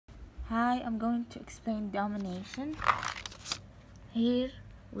Hi, I'm going to explain domination. Here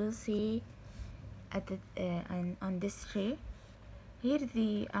we'll see at the, on this tree. Here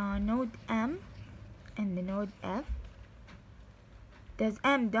the node M and the node F. Does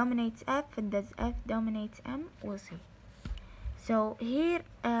M dominates F and does F dominates M? We'll see. So here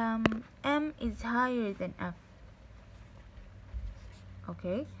M is higher than F.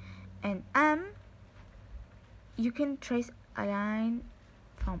 Okay, and M, you can trace a line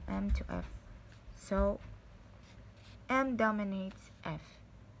from M to F. So M dominates F.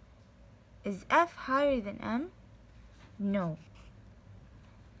 Is F higher than M? No.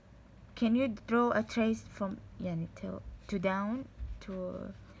 Can you draw a trace from to down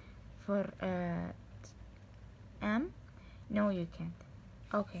to for M? No, you can't.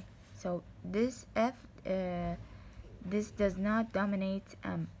 Okay, so this F this does not dominate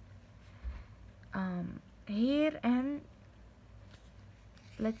M. Here N,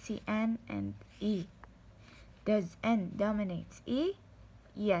 let's see N and E. Does N dominates E?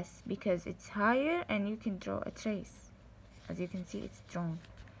 Yes, because it's higher and you can draw a trace. As you can see, it's drawn.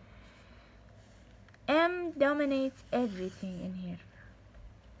 M dominates everything in here,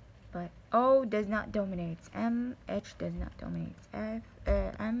 but O does not dominate M, H does not dominate F,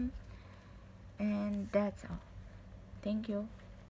 M, and that's all. Thank you.